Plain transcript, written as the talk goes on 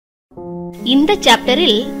இந்த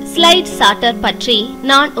சாப்டரில் slide charter பற்றி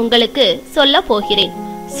நான் உங்களுக்கு சொல்ல போகிறேன்.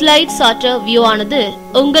 ஸ்லைட் சார்ட்டர் வியூ ஆனது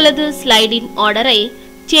உங்களது ஸ்லைடின் ஆர்டரை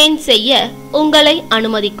சேஞ்ச் செய்ய உங்களை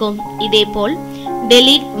அனுமதிக்கும். இதேபோல்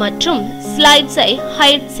delete மற்றும் ஸ்லைட்ஸை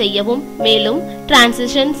ஹைட் செய்யவும், மேலும்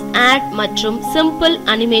டிரான்சிஷன்ஸ், ஆட் மற்றும் சிம்பிள்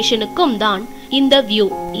அனிமேஷனுக்கும் தான் இந்த வியூ.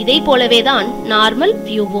 இதை போலவே தான் நார்மல்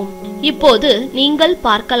வியூவும். இப்போது நீங்கள்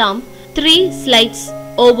பார்க்கலாம் 3 ஸ்லைட்ஸ்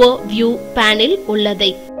ஓவர் வியூ பேனில்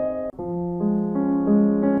உள்ளதை.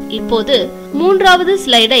 இப்போது மூன்றாவது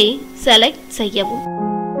ஸ்லைடை செலக்ட் செய்யவும்.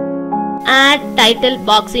 ஆட் டைட்டில்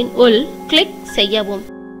பாக்ஸின் உள் கிளிக் செய்யவும்.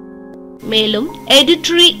 மேலும்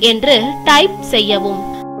edutree என்று டைப் செய்யவும்.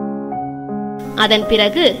 அதன்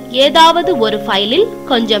பிறகு ஏதாவது ஒரு ஃபைலில்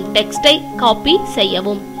கொஞ்சம் டெக்ஸ்டை காப்பி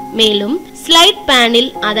செய்யவும். மேலும் ஸ்லைட்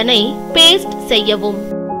பேனில் அதனை பேஸ்ட் செய்யவும்.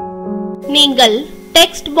 நீங்கள்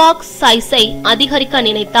டெக்ஸ்ட் பாக்ஸ் சைஸை அதிகரிக்க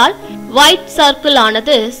நினைத்தால் ஒயிட் சர்க்கிள்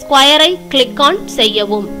ஆனது ஸ்கொயரை கிளிக் ஆன்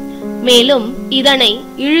செய்யவும். மேலும் இதனை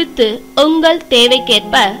இழுத்து உங்கள்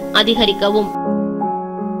தேவைக்கேற்ப அதிகரிக்கவும்.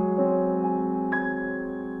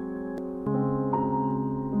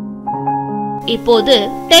 இப்போது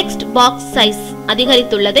டெக்ஸ்ட் பாக்ஸ் சைஸ்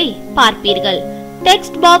அதிகரித்துள்ளதை பார்ப்பீர்கள்.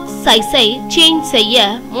 டெக்ஸ்ட் பாக்ஸ் சைஸை சேஞ்ச் செய்ய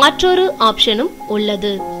மற்றொரு ஆப்ஷனும்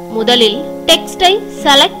உள்ளது. முதலில் டெக்ஸ்டை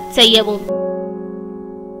செலக்ட் செய்யவும்.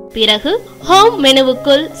 பிறகு ஹோம்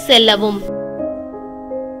மெனுவுக்குள் செல்லவும்.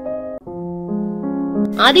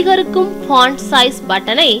 அதிகரிக்கும் ஃபாண்ட் சைஸ்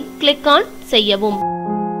பட்டனை கிளிக் ஆன் செய்யவும்.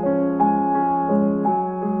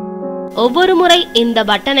 ஒவ்வொரு முறை இந்த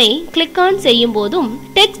பட்டனை கிளிக் ஆன் செய்யும் போதும்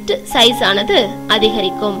டெக்ஸ்ட் சைஸ் ஆனது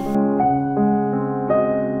அதிகரிக்கும்.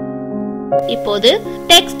 இப்போது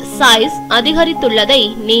டெக்ஸ்ட் சைஸ் அதிகரித்துள்ளதை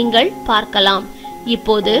நீங்கள் பார்க்கலாம்.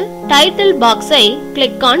 இப்போது டைட்டில் பாக்ஸை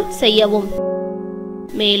கிளிக் ஆன் செய்யவும்.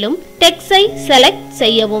 மேலும் டெக்ஸ்டை செலக்ட்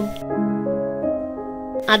செய்யவும்.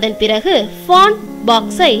 அதன் பிறகு ஃபாண்ட்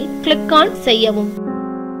பாக்ஸை கிளிக் ஆன் செய்யவும்.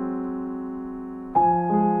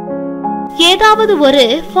 ஏதாவது ஒரு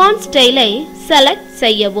ஃபாண்ட் ஸ்டைலை செலக்ட்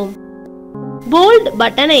செய்யவும். போல்ட்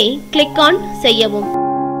பட்டனை கிளிக் ஆன் செய்யவும்.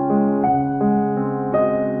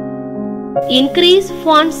 இன்கிரீஸ்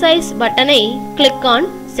ஃபாண்ட் சைஸ் பட்டனை கிளிக் ஆன்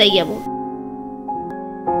செய்யவும்.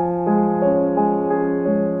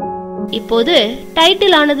 இப்போது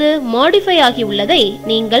டைட்டில் ஆனது மாடிஃபை ஆகி உள்ளதை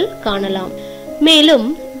நீங்கள் காணலாம். மேலும்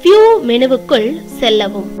வியூ மெனுவுக்குள்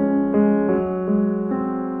செல்லவும்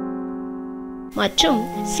மற்றும்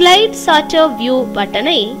ஸ்லைட் சார்ட்டர் வியூ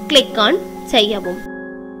பட்டனை கிளிக் ஆன் செய்யவும்.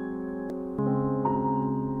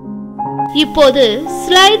 இப்போது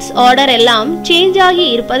ஸ்லைட்ஸ் ஆர்டர் எல்லாம் சேஞ்ச் ஆகி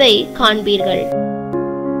இருப்பதை காண்பீர்கள்.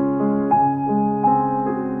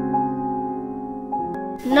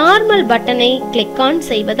 நார்மல் பட்டனை கிளிக் ஆன்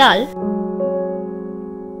செய்வதால்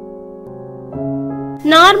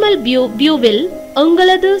நார்மல் வியூவில்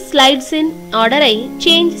உங்களது ஸ்லைட்ஸின் ஆர்டரை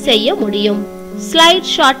சேஞ்ச் செய்ய முடியும். ஸ்லைட்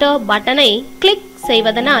சார்ட்டர் பட்டனை கிளிக்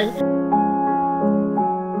செய்வதனால்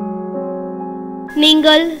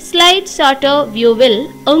நீங்கள் ஸ்லைட் சார்ட்டர் வியூவில்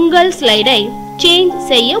உங்கள் ஸ்லைடை சேஞ்ச்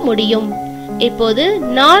செய்ய முடியும். இப்போது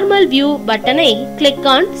நார்மல் வியூ பட்டனை கிளிக்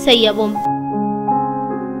ஆன் செய்யவும்.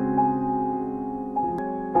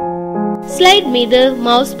 ஸ்லைட் மீது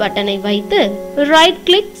மவுஸ் பட்டனை வைத்து ரைட்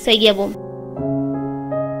கிளிக் செய்யவும்.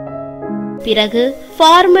 பிறகு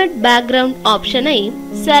ஃபார்மேட் பேக்ரவுண்ட் ஆப்ஷனை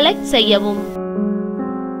செலக்ட் செய்யவும்.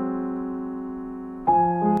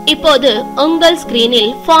 இப்போது உங்கள் ஸ்கிரீனில்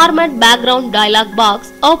format background dialog box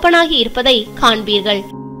open ஆகி இருப்பதை காண்பீர்கள்.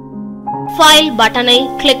 ஃபைல் பட்டனை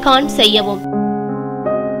கிளிக் ஆன் செய்யவும்.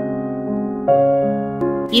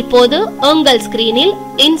 இப்போது உங்கள் ஸ்கிரீனில்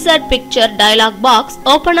insert picture dialog box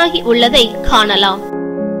open ஆகி உள்ளதை காணலாம்.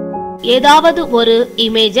 ஏதாவது ஒரு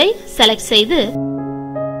இமேஜை செலக்ட் செய்து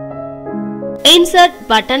இன்சர்ட்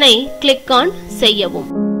பட்டனை கிளிக் ஆன் செய்யவும்.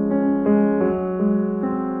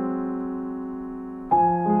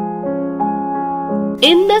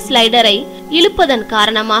 இந்த ஸ்லைடரை இழுப்பதன்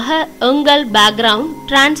காரணமாக உங்கள் பேக்ரவுண்ட்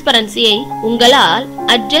டிரான்ஸ்பரன்சியை உங்களால்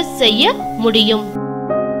அட்ஜஸ்ட் செய்ய முடியும்.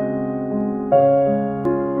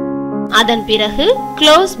 அதன் பிறகு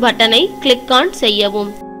க்ளோஸ் பட்டனை கிளிக் ஆன்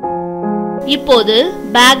செய்யவும். இப்போது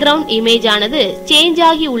பேக்ரவுண்ட் இமேஜ் ஆனது சேஞ்ச்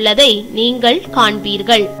ஆகி உள்ளதை நீங்கள்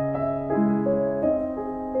காண்பீர்கள்.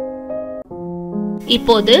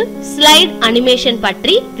 இப்போது ஸ்லைட் அனிமேஷன்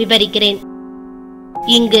பற்றி விவரிக்கிறேன்.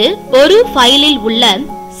 இங்கு ஒரு ஃபைலில் உள்ள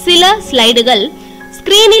சில ஸ்லைடுகள்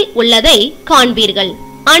ஸ்கிரீனில் உள்ளதை காண்பீர்கள்.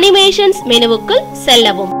 அனிமேஷன்ஸ் மெனுவுக்குள்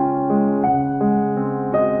செல்லவும்.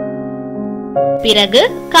 பிறகு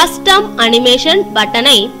கஸ்டம் அனிமேஷன்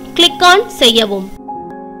பட்டனை கிளிக் ஆன் செய்யவும்.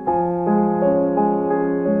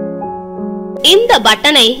 இந்த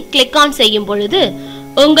பட்டனை கிளிக் ஆன் செய்யும் பொழுது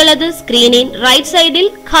உங்களது ஸ்கிரீனின் ரைட் சைடில்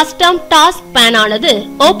கஸ்டம் டாஸ்க் பேன் ஆனது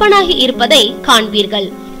ஓபன் ஆகி இருப்பதை காண்பீர்கள்.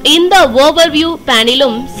 இந்த ஓவர்வியூ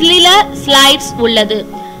பேனிலும் சில ஸ்லைட்ஸ் உள்ளது.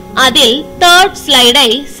 அதில் தேர்ட் ஸ்லைடை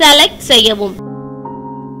செலக்ட் செய்யவும்.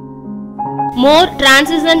 மோர்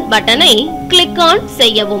டிரான்சிஷன் பட்டனை கிளிக் ஆன்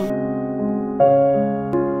செய்யவும்.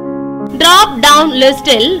 டிராப் டவுன்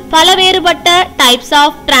லிஸ்டில் பலவேறுபட்ட டைப்ஸ்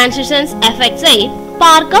ஆஃப் டிரான்சிஷன்ஸ் எஃபெக்ட்ஸை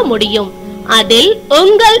பார்க்க முடியும். அதில்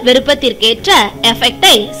உங்கள் விருப்பத்திற்கேற்ற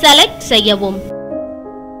எஃபெக்டை செலக்ட் செய்யவும்.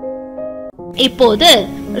 இப்போது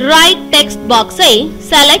ரைட் டெக்ஸ்ட் பாக்ஸை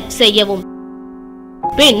செலக்ட் செய்யவும்.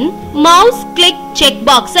 பின் மவுஸ் கிளிக் செக்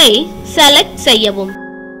பாக்ஸை செலக்ட் செய்யவும்.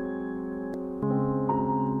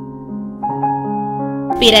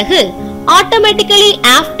 பிறகு ஆட்டோமேட்டிக்கலி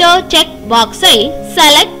ஆஃப்டர் செக் பாக்ஸை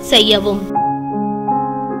செலக்ட் செய்யவும்.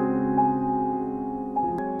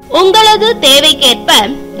 உங்களது தேவைக்கேற்ப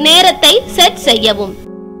நேரத்தை செட் செய்யவும்.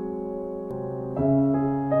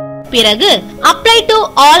 பிறகு அப்ளை டு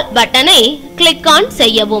ஆல் பட்டனை கிளிக் ஆன்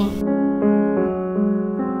செய்யவும்.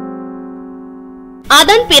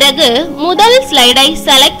 அதன் பிறகு முதல் ஸ்லைடை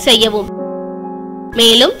செலக்ட் செய்யவும்.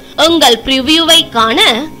 மேலும் உங்கள் பிரிவியூவை காண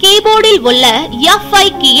கீபோர்டில் உள்ள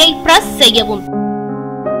F5 கீயை பிரஸ் செய்யவும்.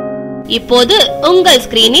 இப்போது உங்கள்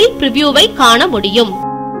ஸ்கிரீனில் பிரிவியூவை காண முடியும்.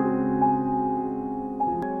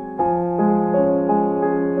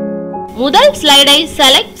 முதல் ஸ்லைடை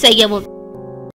செலக்ட் செய்யவும்.